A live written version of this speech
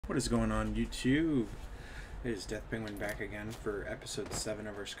What is going on, YouTube? It is Death Penguin back again for episode 7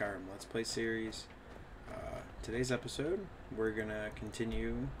 of our Skyrim Let's Play series. Today's episode, we're gonna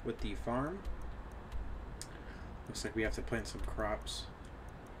continue with the farm. Looks like we have to plant some crops.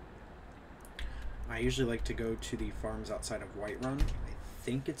 I usually like to go to the farms outside of Whiterun. I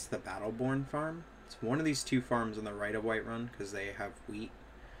think it's the Battleborn farm. It's one of these two farms on the right of Whiterun because they have wheat,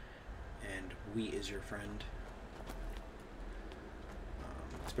 and wheat is your friend.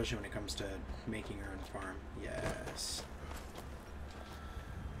 Especially when it comes to making your own farm. Yes.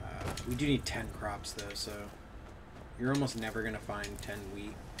 We do need 10 crops though, so you're almost never going to find 10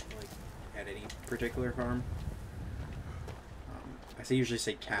 wheat like at any particular farm. I usually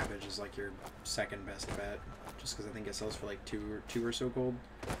say cabbage is like your second best bet, just because I think it sells for like two or so gold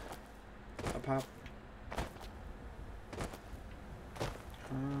a pop.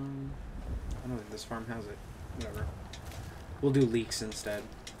 I don't think this farm has it. Whatever. We'll do leeks instead.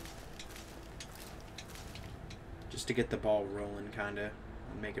 Just to get the ball rolling, kinda,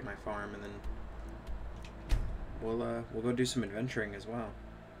 and make it my farm, and then we'll go do some adventuring as well.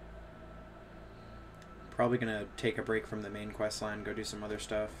 Probably gonna take a break from the main quest line, go do some other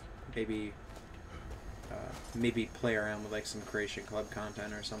stuff. Maybe play around with like some Creation Club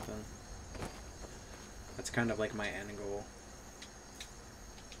content or something. That's kind of like my end goal.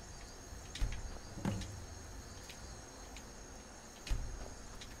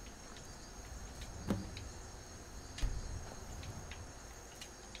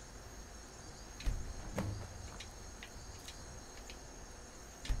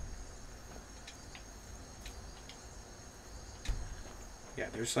 Yeah,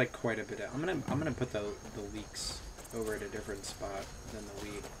 there's like quite a bit of... I'm gonna put the leeks over at a different spot than the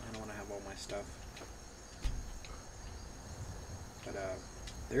wheat. I don't want to have all my stuff. But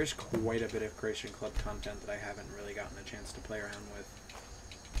there's quite a bit of Creation Club content that I haven't really gotten a chance to play around with.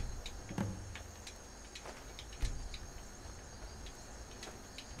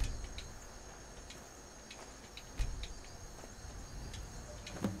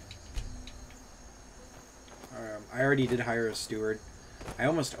 I already did hire a steward. I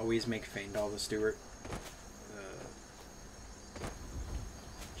almost always make Faendal the steward,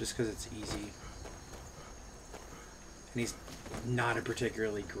 just because it's easy, and he's not a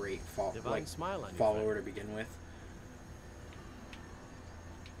particularly great follower to begin with.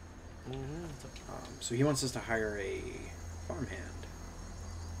 So he wants us to hire a farmhand.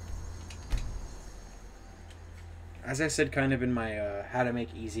 As I said kind of in my how to make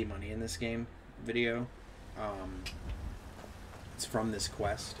easy money in this game video, it's from this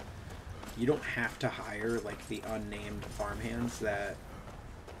quest. You don't have to hire like the unnamed farmhands that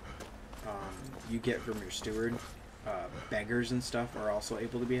you get from your steward. Beggars and stuff are also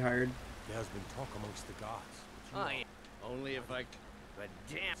able to be hired. There has been talk amongst the gods. Only if I... But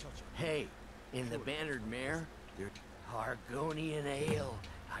damn... Hey, in the Bannered Mare, there's Argonian ale.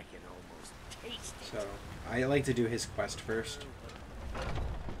 I can almost taste it. So, I like to do his quest first.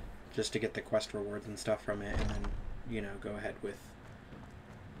 Just to get the quest rewards and stuff from it, and then, you know, go ahead with...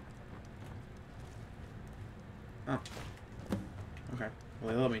 Oh. Okay.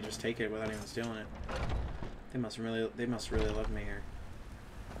 Well, they let me just take it without even stealing it. They must really love me here.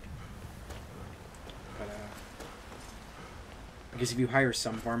 But, I guess if you hire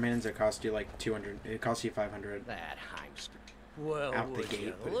some farmhands, it costs you like 200. It costs you 500 that Heimster. Well, out the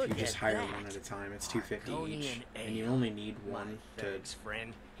gate. But if you just hire one at a time, it's 250 each, and you only need one to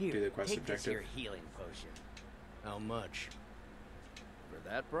do the quest objective. Your healing potion. How much? For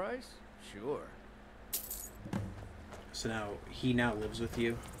that price? Sure. So now he lives with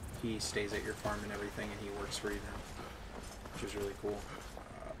you. He stays at your farm and everything, and he works for you now, which is really cool.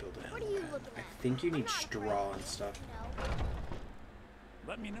 Build an animal pen. I think you need straw and stuff.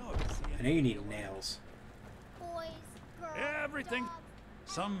 Let me know if you see I know you need nails. Boys, girls, everything. dogs.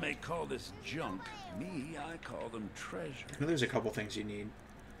 Some may call this junk. Me, I call them treasure. I know there's a couple things you need.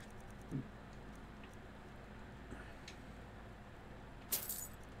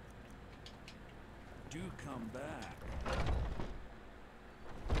 Do come back.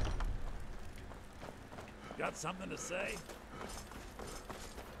 Got something to say?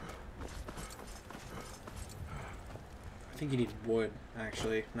 I think you need wood,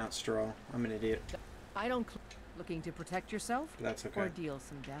 actually, not straw. I'm an idiot. I don't... Looking to protect yourself? But that's okay. Or deal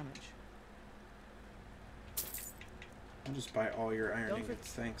some damage? I'll just buy all your iron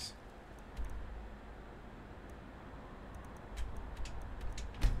ingots, thanks.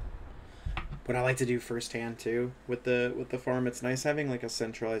 What I like to do firsthand too with the farm, it's nice having like a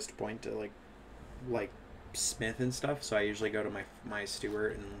centralized point to like smith and stuff. So I usually go to my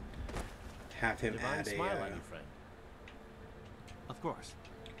steward and have him add a Smile on you, friend. Of course.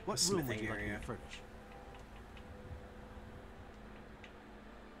 What The room were smithing you looking area. to furnish?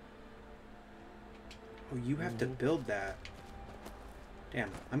 Oh, you have to build that. Damn,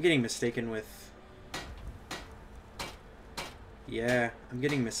 I'm getting mistaken with... Yeah, I'm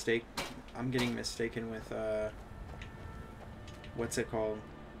getting mistaken with, what's it called?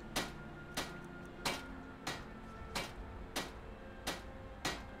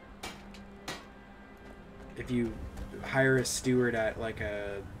 If you hire a steward at, like,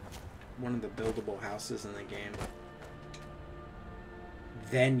 one of the buildable houses in the game,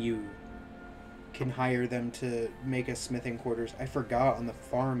 then you can hire them to make a smithing quarters. I forgot on the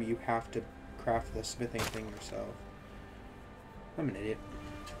farm you have to craft the smithing thing yourself. I'm an idiot.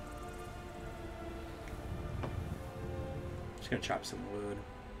 Just gonna chop some wood.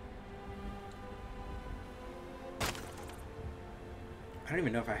 I don't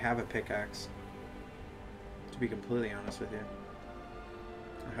even know if I have a pickaxe, to be completely honest with you.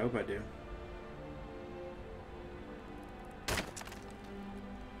 I hope I do.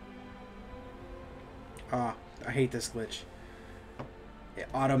 Ah, I hate this glitch. It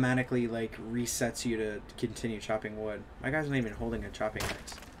automatically, like, resets you to continue chopping wood. My guy's not even holding a chopping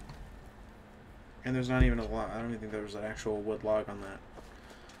axe. And there's not even a log. I don't even think there was an actual wood log on that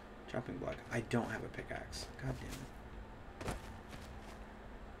chopping block. I don't have a pickaxe. God damn it.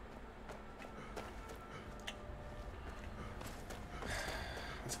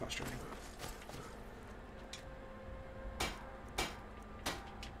 That's frustrating.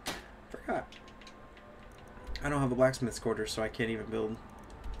 Forgot. I don't have a blacksmith's quarters, so I can't even build.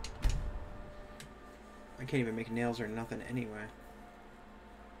 I can't even make nails or nothing anyway.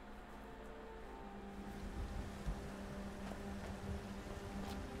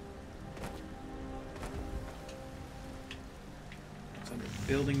 It's under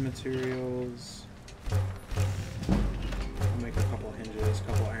building materials. I'll make a couple hinges, a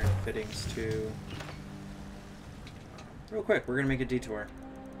couple iron fittings too. Real quick, we're gonna make a detour.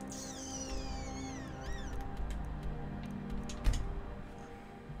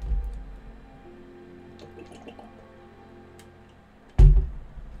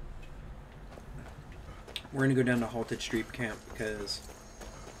 We're gonna go down to Halted Street Camp because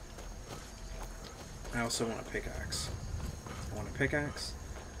I also want a pickaxe. I want a pickaxe.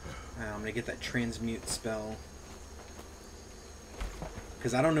 I'm gonna get that transmute spell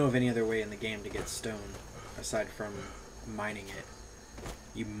because I don't know of any other way in the game to get stone aside from mining it.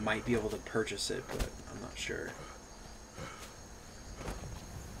 You might be able to purchase it, but I'm not sure.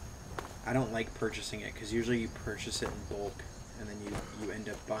 I don't like purchasing it because usually you purchase it in bulk and then you end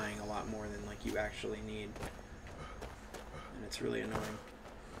up buying a lot more than like you actually need, and it's really annoying.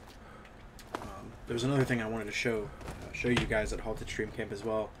 There's another thing I wanted to show you guys at Halted Stream Camp as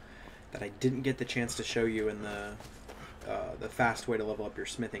well that I didn't get the chance to show you in the fast way to level up your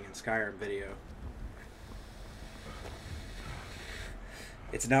smithing in Skyrim video.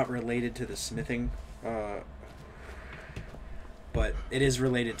 It's not related to the smithing, but it is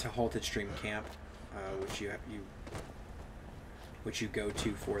related to Halted Stream Camp, which you go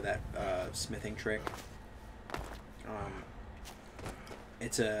to for that smithing trick.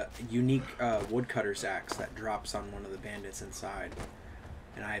 It's a unique woodcutter's axe that drops on one of the bandits inside,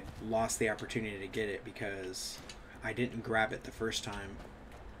 and I lost the opportunity to get it because I didn't grab it the first time,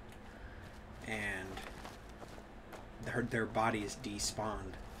 and their bodies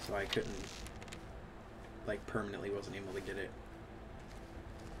despawned, so I couldn't, like, permanently wasn't able to get it.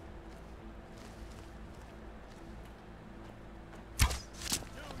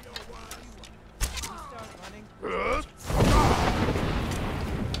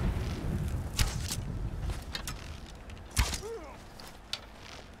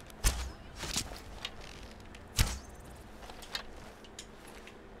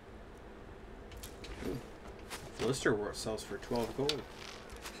 Blister Wart sells for 12 gold.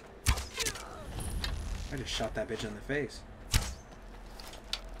 I just shot that bitch in the face.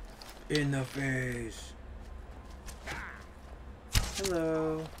 In the face.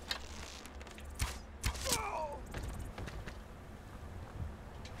 Hello.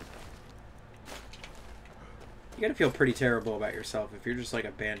 You gotta feel pretty terrible about yourself if you're just like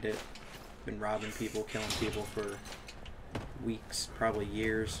a bandit, been robbing people, killing people for weeks, probably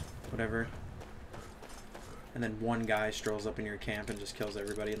years, whatever. And then one guy strolls up in your camp and just kills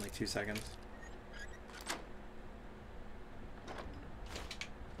everybody in like 2 seconds.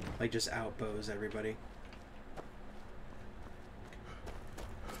 Like, just outbows everybody.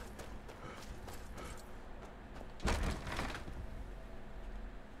 I'm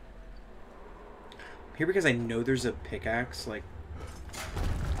here because I know there's a pickaxe, like...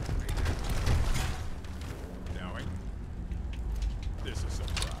 Knowing this is a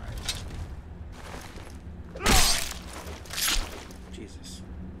surprise.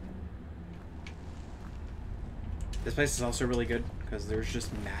 This place is also really good because there's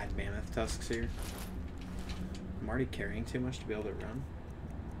just mad mammoth tusks here. I'm already carrying too much to be able to run.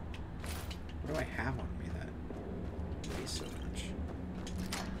 What do I have on me that weighs so much?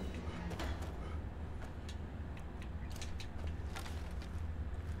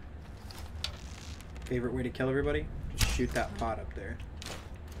 Favorite way to kill everybody? Just shoot that pot up there.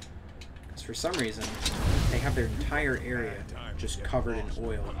 Because for some reason, they have their entire area just covered in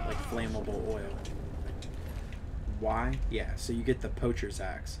oil, like flammable oil. Why? Yeah, so you get the poacher's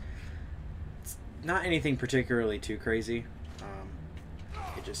axe. It's not anything particularly too crazy.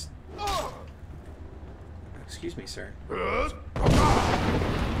 It just... Excuse me, sir. Fuck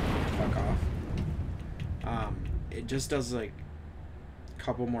off. It just does, like, a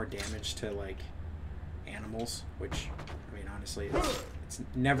couple more damage to, like, animals, which, I mean, honestly, it's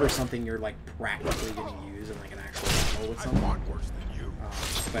never something you're, like, practically going to use in, like, an actual battle with someone.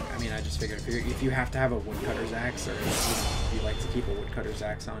 But, I mean, I just figured if you have to have a woodcutter's axe, or if you like to keep a woodcutter's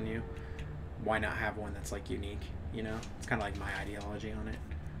axe on you, why not have one that's, like, unique, you know? It's kind of like my ideology on it.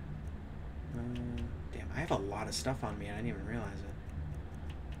 Damn, I have a lot of stuff on me and I didn't even realize it.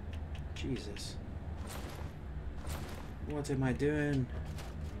 Jesus. What am I doing?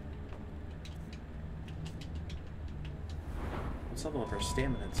 What's level of our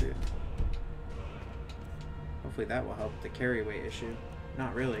stamina to? Hopefully that will help the carry weight issue.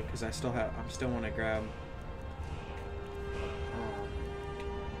 Not really, because I still want to grab.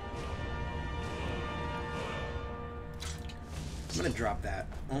 I'm gonna drop that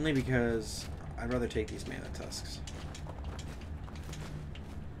only because I'd rather take these mana tusks.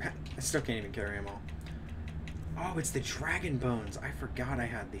 I still can't even carry them all. Oh, it's the dragon bones. I forgot I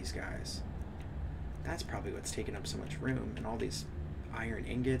had these guys. That's probably what's taking up so much room, and all these iron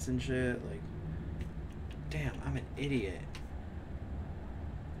ingots and shit. Like, damn, I'm an idiot.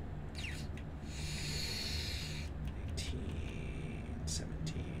 18,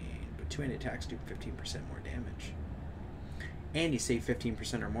 17, but two-handed attacks do 15% more damage. And you save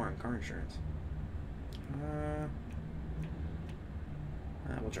 15% or more on car insurance.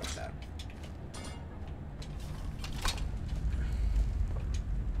 We'll drop that.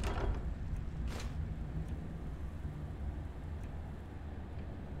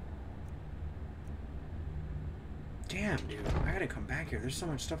 Damn, dude. I gotta come back here. There's so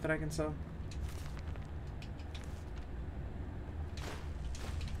much stuff that I can sell.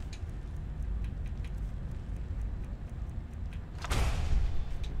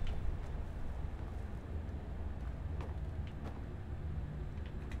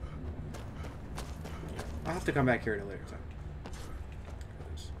 I'll have to come back here at a later time.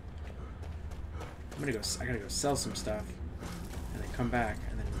 I gotta go sell some stuff and then come back,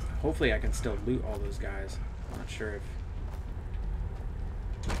 and then hopefully I can still loot all those guys. I'm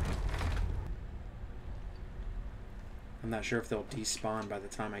not sure if they'll despawn by the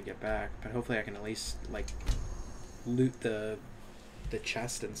time I get back, but hopefully I can at least like loot the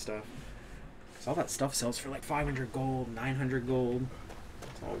chest and stuff. Cause all that stuff sells for like 500 gold, 900 gold.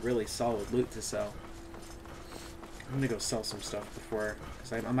 It's all really solid loot to sell. I'm gonna go sell some stuff before,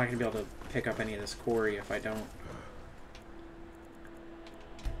 because I'm not gonna be able to pick up any of this quarry if I don't.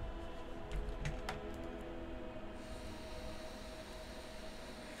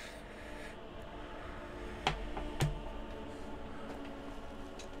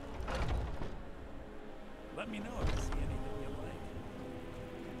 Let me know if you see anything you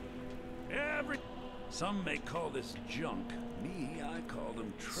like. Some may call this junk. Me, I call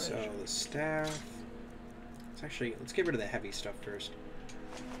them treasure. So the staff. Actually, let's get rid of the heavy stuff first.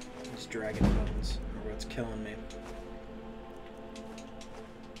 These dragon bones are what's killing me.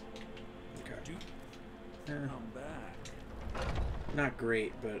 Okay. Come back. Not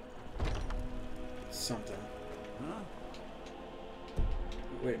great, but something. Huh?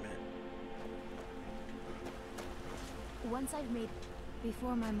 Wait a minute. Once I've made...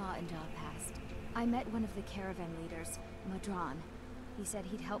 Before my ma and dad passed, I met one of the caravan leaders, Madron. He said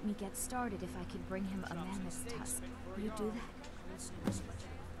he'd help me get started if I could bring him a mammoth tusk. Will you do that?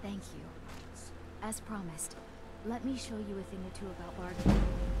 Thank you. As promised, let me show you a thing or two about bargaining.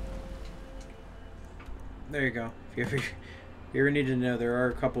 There you go. If you ever need to know, there are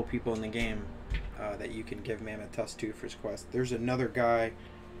a couple people in the game that you can give mammoth tusk to for his quest. There's another guy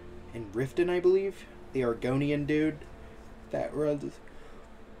in Riften, I believe, the Argonian dude that runs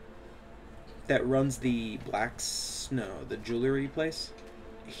the the jewelry place.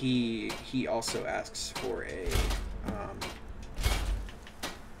 He also asks for a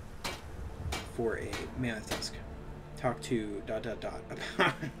mammoth tusk. Talk to ...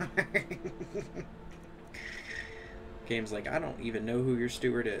 Game's like, I don't even know who your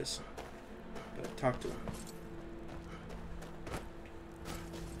steward is, but talk to him.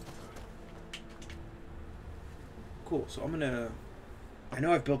 cool. So I'm gonna. I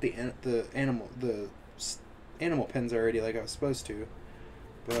know I've built the animal animal pens already, like I was supposed to,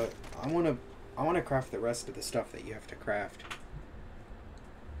 but I wanna craft the rest of the stuff that you have to craft.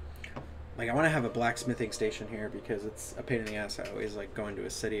 Like I want to have a blacksmithing station here because it's a pain in the ass. I always like going to a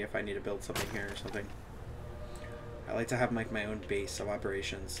city if I need to build something here or something. I like to have like my own base of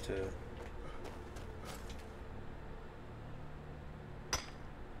operations to.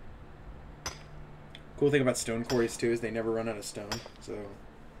 Cool thing about stone quarries too is they never run out of stone, so.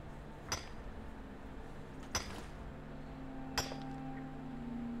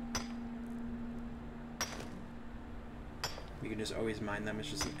 You can just always mine them. It's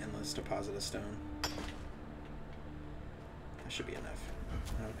just an endless deposit of stone. That should be enough.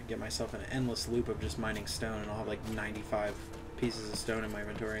 I get myself in an endless loop of just mining stone, and I'll have like 95 pieces of stone in my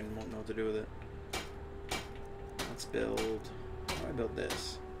inventory and won't know what to do with it. Let's build. How do I build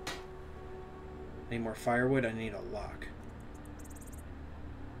this? I need more firewood. I need a lock.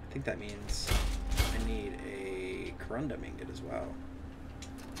 I think that means I need a corundum ingot as well.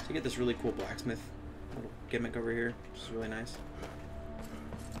 So you get this really cool blacksmith little gimmick over here, which is really nice.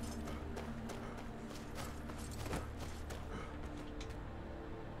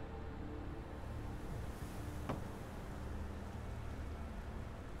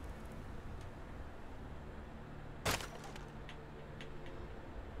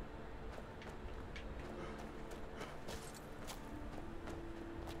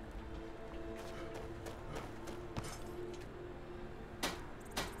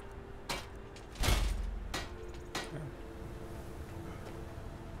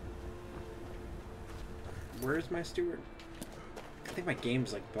 Where's my steward? I think my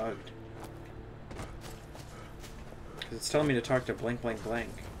game's like bugged. Because it's telling me to talk to blank blank blank.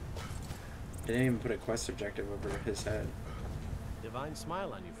 They didn't even put a quest objective over his head. Divine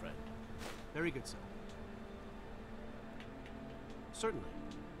smile on you, friend. Very good, sir. Certainly.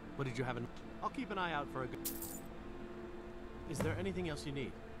 What did you have in... I'll keep an eye out for a good... Is there anything else you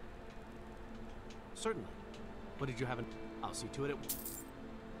need? Certainly. What did you have in... I'll see to it.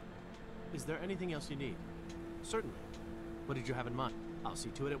 Is there anything else you need? Certainly. What did you have in mind? I'll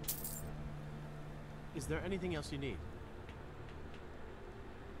see to it. Is there anything else you need?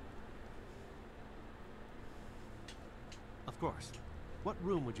 Of course. What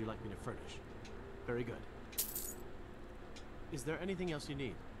room would you like me to furnish? Very good. Is there anything else you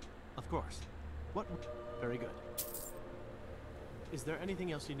need? Of course. What? Very good. Is there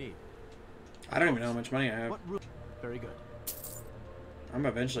anything else you need? I don't even know how much money I have. What room? Very good. I'm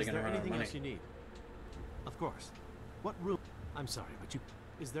eventually going to run out of anything money. else you need? Of course. What room? I'm sorry, but you...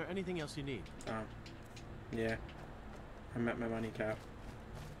 Is there anything else you need? Yeah. I'm at my money cap.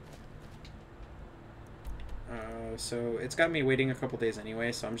 So it's got me waiting a couple days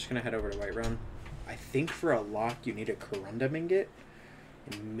anyway, so I'm just going to head over to Whiterun. I think for a lock you need a corundum ingot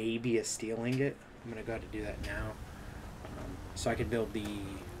and maybe a steel ingot. I'm going to go ahead and do that now. So I can build the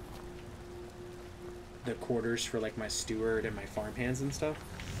quarters for like my steward and my farmhands and stuff.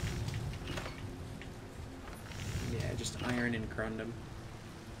 Yeah, just iron and corundum.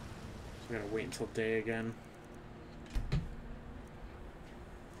 So I gotta wait until day again.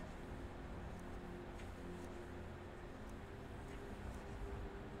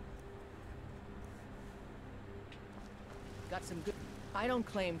 Got some good... I don't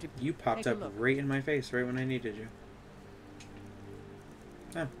claim to... You popped Take a up look. right in my face, right when I needed you.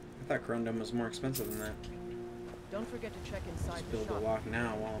 Huh, I thought corundum was more expensive than that. Don't forget to check inside Let's the build a shop. lock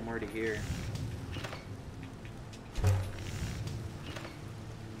now while I'm already here.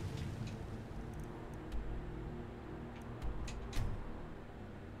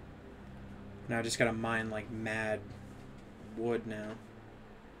 Now I just gotta mine like mad wood now.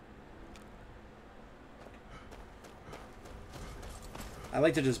 I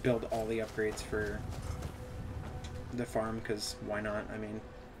like to just build all the upgrades for the farm, because why not? I mean,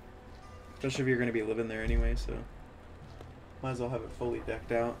 especially if you're going to be living there anyway, so might as well have it fully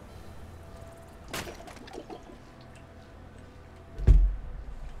decked out.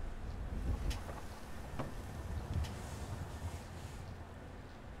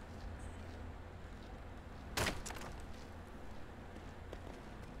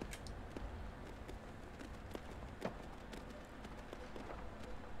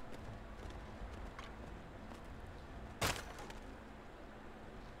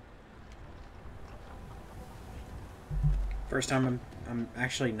 First time I'm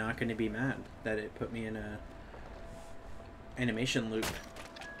actually not going to be mad that it put me in a animation loop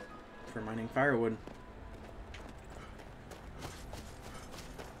for mining firewood.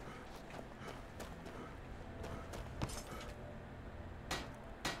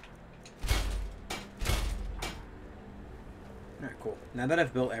 Now that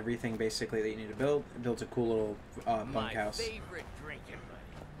I've built everything basically that you need to build, it builds a cool little My bunkhouse. favorite drinking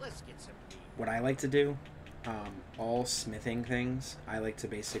buddy. Let's get some beer. What I like to do, all smithing things, I like to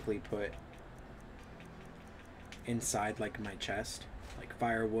basically put inside like my chest, like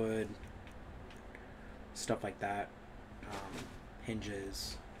firewood, stuff like that,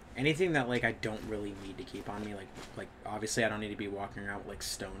 hinges, anything that like I don't really need to keep on me. Like obviously I don't need to be walking around with like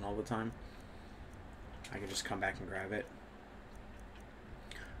stone all the time. I can just come back and grab it.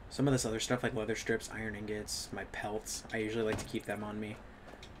 Some of this other stuff like leather strips, iron ingots, my pelts, I usually like to keep them on me.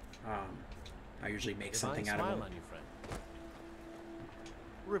 I usually make something out of them. On you, friend.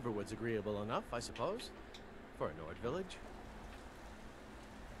 Riverwood's agreeable enough, I suppose, for a Nord village.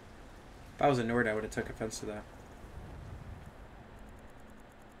 If I was a Nord, I would have took offense to that.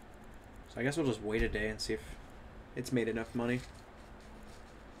 So I guess we'll just wait a day and see if it's made enough money.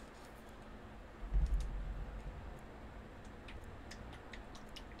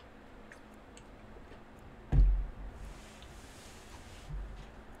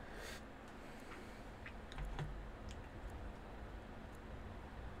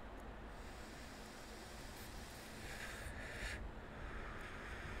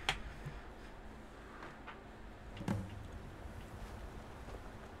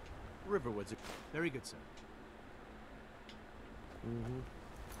 Riverwood's very good, sir.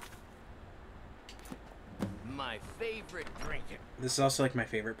 My favorite drinking. This is also like my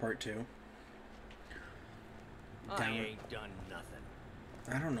favorite part too. I ain't done nothing.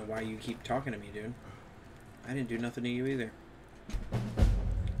 I don't know why you keep talking to me, dude. I didn't do nothing to you either.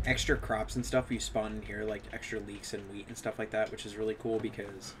 Extra crops and stuff you spawn in here, like extra leeks and wheat and stuff like that, which is really cool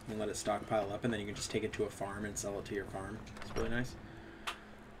because you can let it stockpile up and then you can just take it to a farm and sell it to your farm. It's really nice.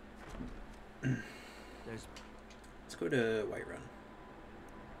 Let's go to Whiterun.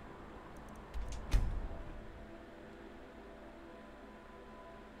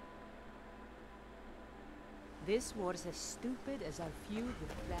 This was as stupid as our feud with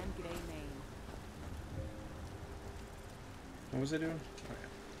Clan Greymane. What was I doing? Oh, yeah.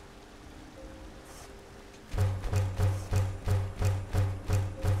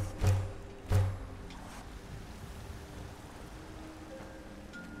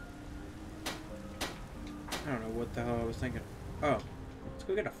 I don't know what the hell I was thinking. Oh, let's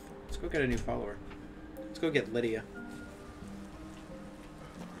go get a new follower. Let's go get Lydia.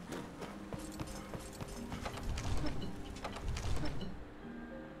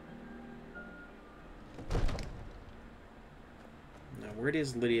 Now, where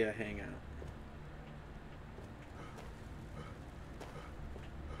does Lydia hang out?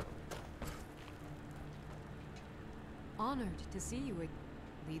 Honored to see you.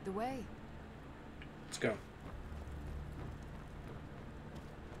 Lead the way. Let's go.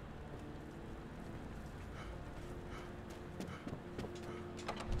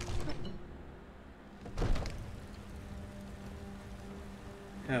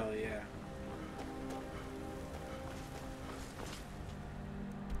 Hell yeah.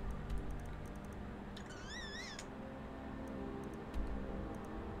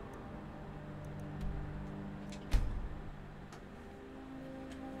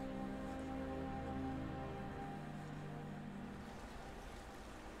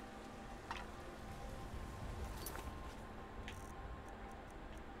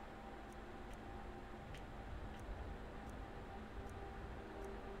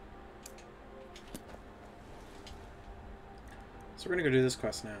 So we're gonna go do this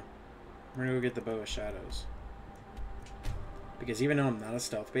quest now. We're gonna go get the Bow of Shadows. Because even though I'm not a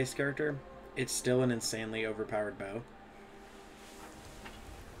stealth-based character, it's still an insanely overpowered bow.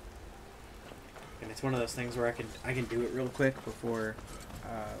 And it's one of those things where I can do it real quick before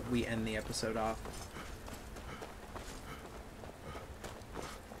we end the episode off.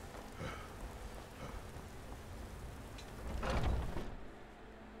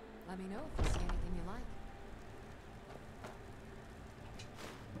 Let me know if you see anything you like.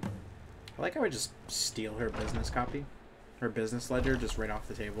 I like how I just steal her business copy. Her business ledger just right off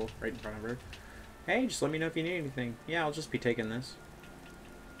the table, right in front of her. Hey, just let me know if you need anything. Yeah, I'll just be taking this.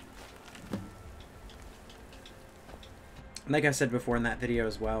 Like I said before in that video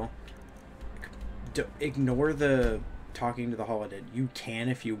as well, ignore the talking to the holodeck. You can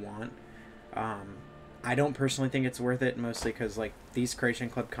if you want. I don't personally think it's worth it, mostly because like these Creation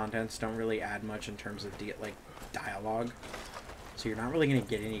Club contents don't really add much in terms of dialogue. So you're not really gonna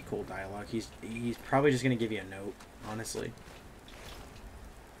get any cool dialogue. He's probably just gonna give you a note, honestly.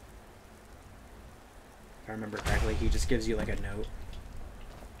 If I remember correctly, he just gives you like a note.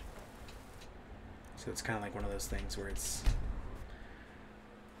 So it's kind of like one of those things where it's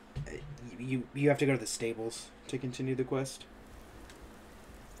you have to go to the stables to continue the quest.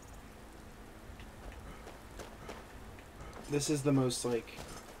 This is the most, like,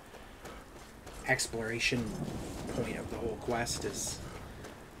 exploration point of the whole quest, is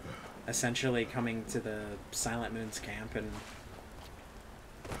essentially coming to the Silent Moon's camp and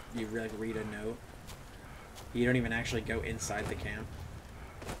you like read a note. You don't even actually go inside the camp.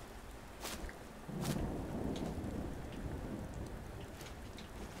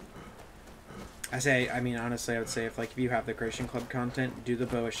 I mean, honestly, I would say if you have the Creation Club content, do the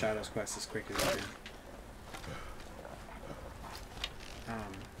Bow of Shadows quest as quick as you can.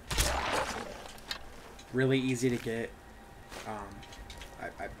 Really easy to get.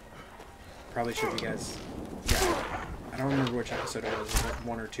 I probably showed you guys. Yeah, I don't remember which episode it was, like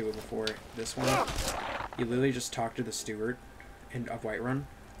 1 or 2 before this one. You literally just talk to the steward of Whiterun,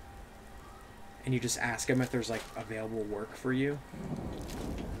 and you just ask him if there's like available work for you.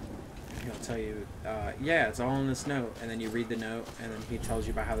 And he'll tell you, yeah, it's all in this note, and then you read the note, and then he tells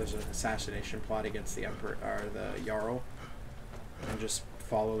you about how there's an assassination plot against the Emperor or the Jarl, and just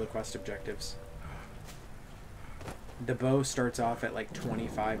follow the quest objectives. The bow starts off at like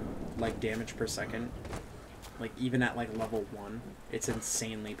 25 like damage per second. Like even at like level 1, it's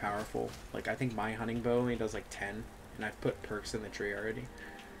insanely powerful. Like I think my hunting bow only does like 10, and I've put perks in the tree already.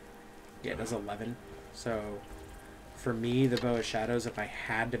 Yeah, it does 11. So for me, the Bow of Shadows, if I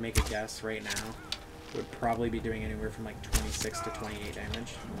had to make a guess right now, would probably be doing anywhere from like 26 to 28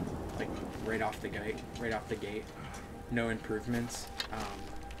 damage. Like right off the gate. No improvements.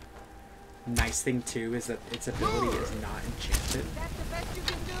 Nice thing too is that its ability is not enchanted.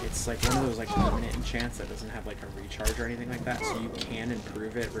 It's like one of those like permanent enchants that doesn't have like a recharge or anything like that, so you can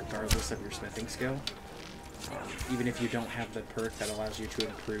improve it regardless of your smithing skill. Even if you don't have the perk that allows you to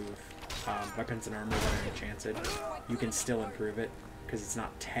improve weapons and armor that are enchanted, you can still improve it because it's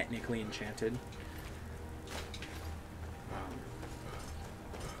not technically enchanted.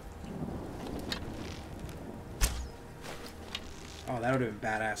 Oh, that would have been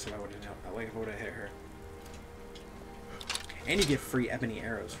badass if I would have hit her. And you get free ebony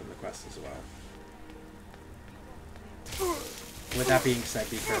arrows from the quest as well. With that being said,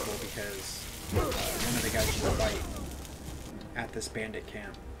 be careful because one of the guys you fight at this bandit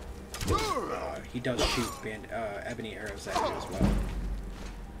camp, he does shoot ebony arrows at you as well.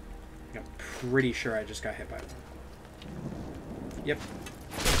 I'm pretty sure I just got hit by one. Yep.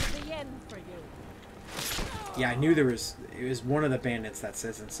 The end for you. Yeah, I knew it was one of the bandits that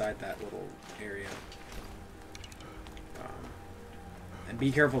sits inside that little area. And be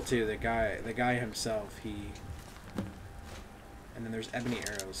careful too, the guy himself, and then there's ebony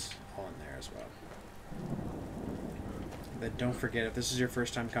arrows all in there as well. But don't forget, if this is your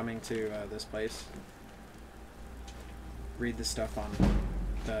first time coming to this place, read the stuff on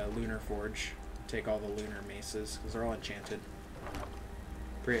the Lunar Forge. Take all the lunar maces, because they're all enchanted.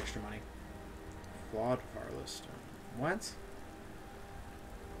 Free extra money. Flawed Varlostone. What?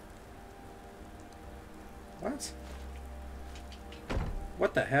 What?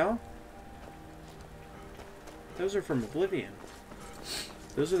 What the hell? Those are from Oblivion.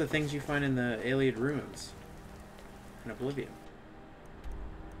 Those are the things you find in the Ayleid ruins in Oblivion.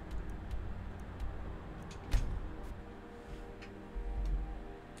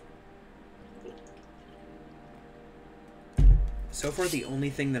 So far, the only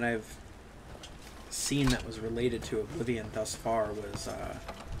thing that I've seen that was related to Oblivion thus far was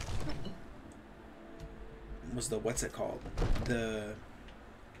the what's it called?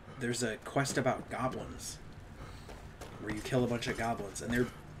 There's a quest about goblins where you kill a bunch of goblins, and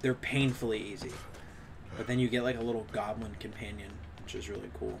they're painfully easy. But then you get like a little goblin companion, which is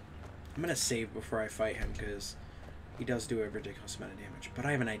really cool. I'm gonna save before I fight him because he does do a ridiculous amount of damage. But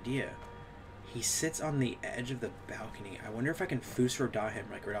I have an idea. He sits on the edge of the balcony. I wonder if I can Fusro-Da him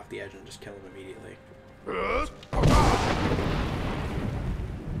like right off the edge and just kill him immediately.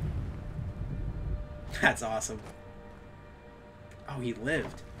 That's awesome. Oh, he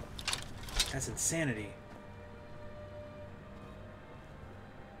lived. That's insanity.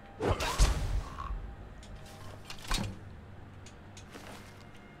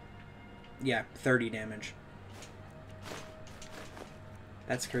 Yeah, 30 damage.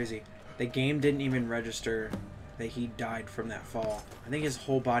 That's crazy. The game didn't even register that he died from that fall. I think his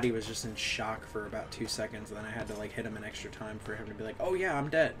whole body was just in shock for about 2 seconds, and then I had to like hit him an extra time for him to be like, oh yeah, I'm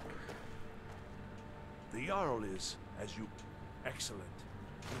dead. The Jarl is, as you... Excellent.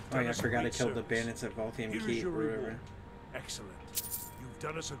 Oh yeah, I forgot I killed the bandits at Volthium Here is Keep your or whatever. reward. Excellent. You've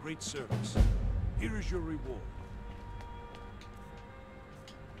done us a great service. Here is your reward.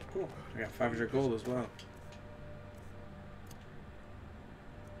 Cool. I got 500 gold as well.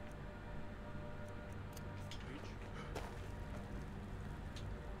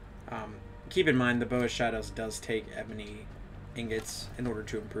 Keep in mind the Bow of Shadows does take ebony ingots in order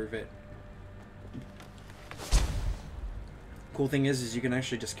to improve it. Cool thing is you can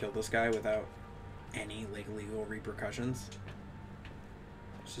actually just kill this guy without any like legal repercussions.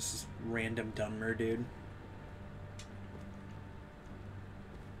 It's just this random Dunmer dude.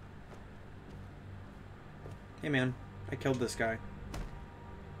 Hey man, I killed this guy.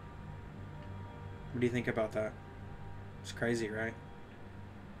 What do you think about that? It's crazy, right?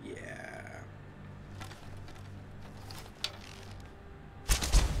 Yeah.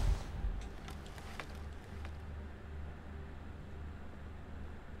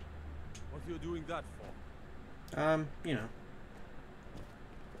 What are you doing that for? You know.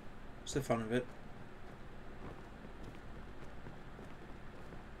 Just the fun of it.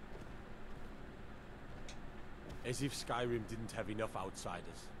 As if Skyrim didn't have enough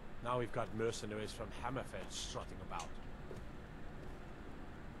outsiders. Now we've got mercenaries from Hammerfell strutting about.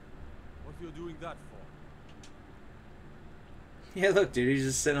 What are you doing that for? Yeah, look, dude, he's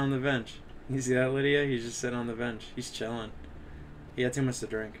just sitting on the bench. You see that, Lydia? He's just sitting on the bench. He's chilling. He had too much to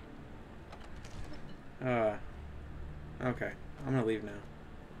drink. Okay. I'm gonna leave now.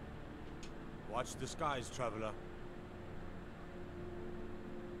 Watch the skies, traveler.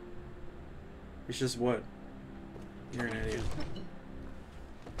 It's just wood. You're an idiot.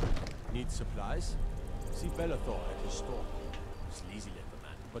 Need supplies? See Bellathor at his store. Sleazy little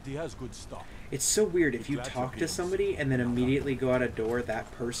man, but he has good stock. It's so weird if you talk to somebody and then immediately go out a door, that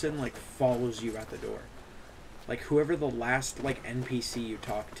person like follows you out the door. Like whoever the last like NPC you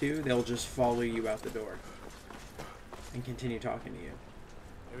talk to, they'll just follow you out the door and continue talking to you.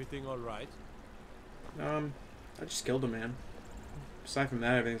 Everything all right? I just killed a man. Aside from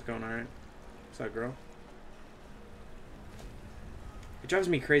that, everything's going alright. What's that, girl? It drives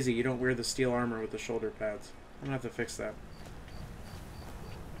me crazy you don't wear the steel armor with the shoulder pads. I'm gonna have to fix that.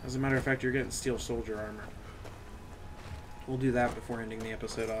 As a matter of fact, you're getting steel soldier armor. We'll do that before ending the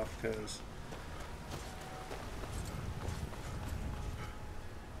episode off, because...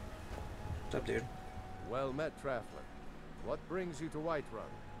 What's up, dude? Well met, traveler. What brings you to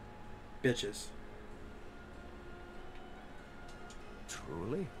Whiterun? Bitches.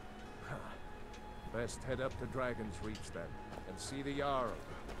 Truly? Huh. Best head up to Dragon's Reach then, and see the Jarl.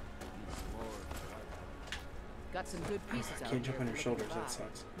 He's Lord of Whiterun. Got some good pieces out Can't jump here on your if you're looking shoulders, to that buy.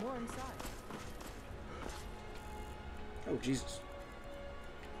 sucks. More inside. Oh, Jesus.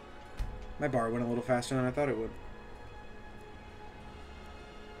 My bar went a little faster than I thought it would.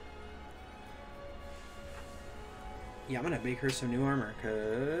 Yeah, I'm gonna make her some new armor,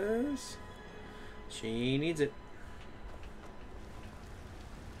 because she needs it.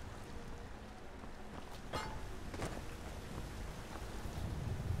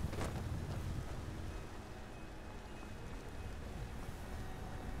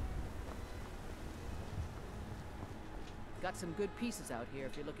 Got some good pieces out here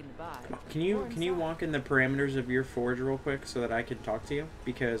if you're looking to buy. Come on. Can you walk in the parameters of your forge real quick so that I can talk to you?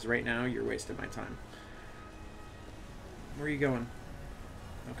 Because right now you're wasting my time. Where are you going?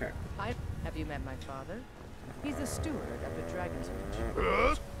 Okay. Hi. Have you met my father? He's the steward up at Dragon's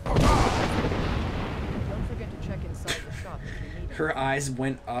Reach. Don't forget to check inside the shop if you need it. Her eyes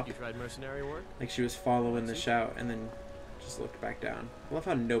went up You tried mercenary work? like she was following the shout and then just looked back down. I love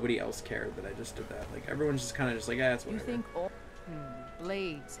how nobody else cared that I just did that. Like everyone's just kind of just like, yeah, it's You whatever. think all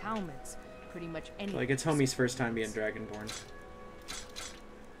blades, helmets, pretty much anything. Like it's homie's first time being Dragonborn.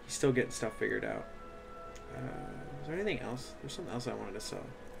 He's still getting stuff figured out. Is there anything else? There's something else I wanted to sell.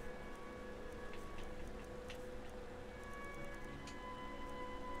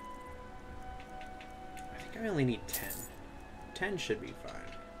 I think I only need 10. 10 should be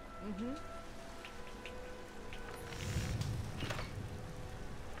fine. Mm-hmm.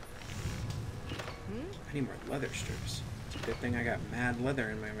 I need more leather strips. It's a good thing I got mad leather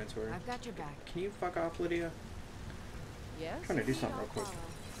in my inventory. I've got your back. Can you fuck off, Lydia? Yes? I'm trying to do something real quick.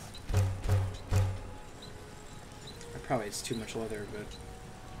 Probably it's too much leather, but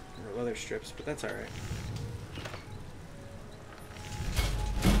or leather strips, but that's alright.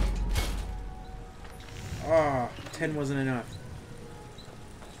 Ah, 10 wasn't enough.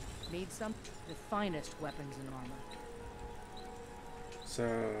 Need some? The finest weapons and armor. So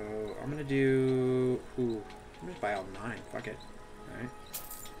I'm gonna do. Ooh, I'm gonna buy all 9. Fuck it. Alright.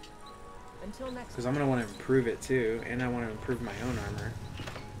 Until next Because I'm gonna want to improve it too, and I want to improve my own armor.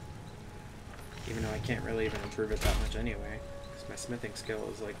 Even though I can't really even improve it that much anyway, because my smithing skill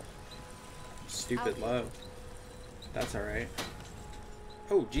is like stupid low. That's alright.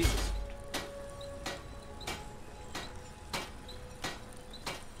 Oh, Jesus.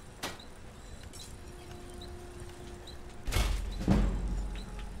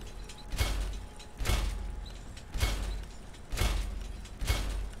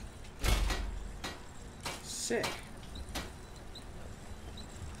 sick.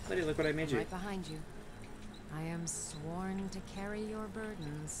 Lady, look what I made you. Right behind you. I am sworn to carry your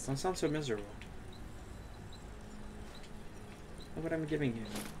burdens. Don't sound so miserable. Look what I'm giving you.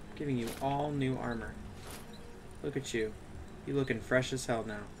 I'm giving you all new armor. Look at you. You looking fresh as hell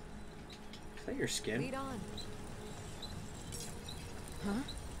now. Is that your skin? Lead on. Huh?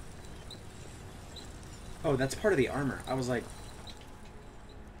 Oh, that's part of the armor. I was like...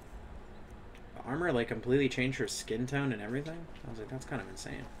 The armor like completely changed her skin tone and everything? I was like, that's kind of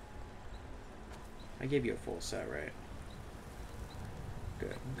insane. I gave you a full set, right? Good.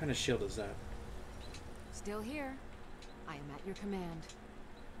 What kind of shield is that? Still here. I am at your command.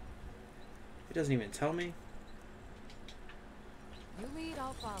 It doesn't even tell me. You lead,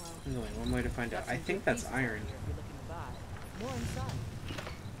 I'll follow. There's only one way to find out. I think that's iron. More inside.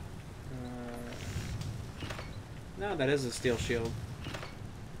 No, that is a steel shield.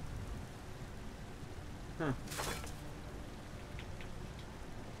 Huh.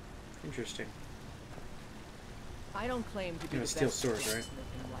 Interesting. I don't claim to be You know, the steel best sword, right? blacksmith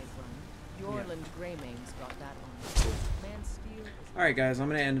in Whiterun. Yorland Greymane's got that on. Cool. Man steel is Alright guys, I'm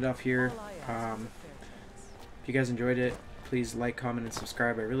going to end it off here. all I ask is a fair chance. If you guys enjoyed it, please like, comment, and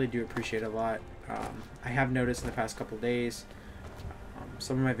subscribe. I really do appreciate it a lot. I have noticed in the past couple days,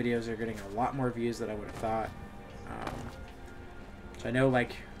 some of my videos are getting a lot more views than I would have thought. So I know,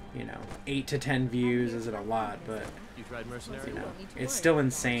 like, you know, 8 to 10 views isn't a lot, but, You tried mercenary? you know, it's still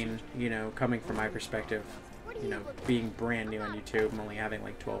insane, you know, coming from my perspective, you know, being brand new on YouTube and only having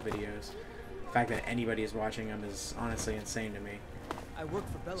like 12 videos. The fact that anybody is watching them is honestly insane to me. I work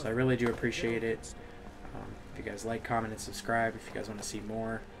for Bella. So I really do appreciate it. If you guys like, comment, and subscribe if you guys want to see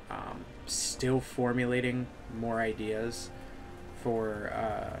more. Still formulating more ideas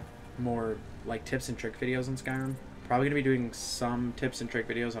for more like tips and trick videos on Skyrim. Probably going to be doing some tips and trick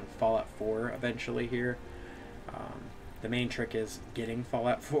videos on Fallout 4 eventually here. The main trick is getting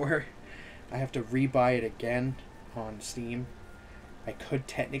Fallout 4. I have to rebuy it again on Steam. I could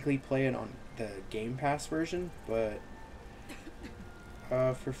technically play it on the Game Pass version, but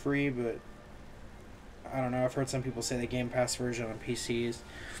for free, but I don't know. I've heard some people say the Game Pass version on PCs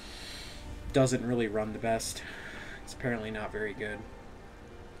doesn't really run the best. It's apparently not very good.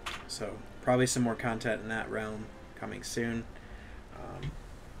 So probably some more content in that realm coming soon.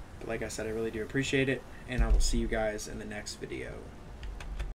 But like I said, I really do appreciate it, and I will see you guys in the next video.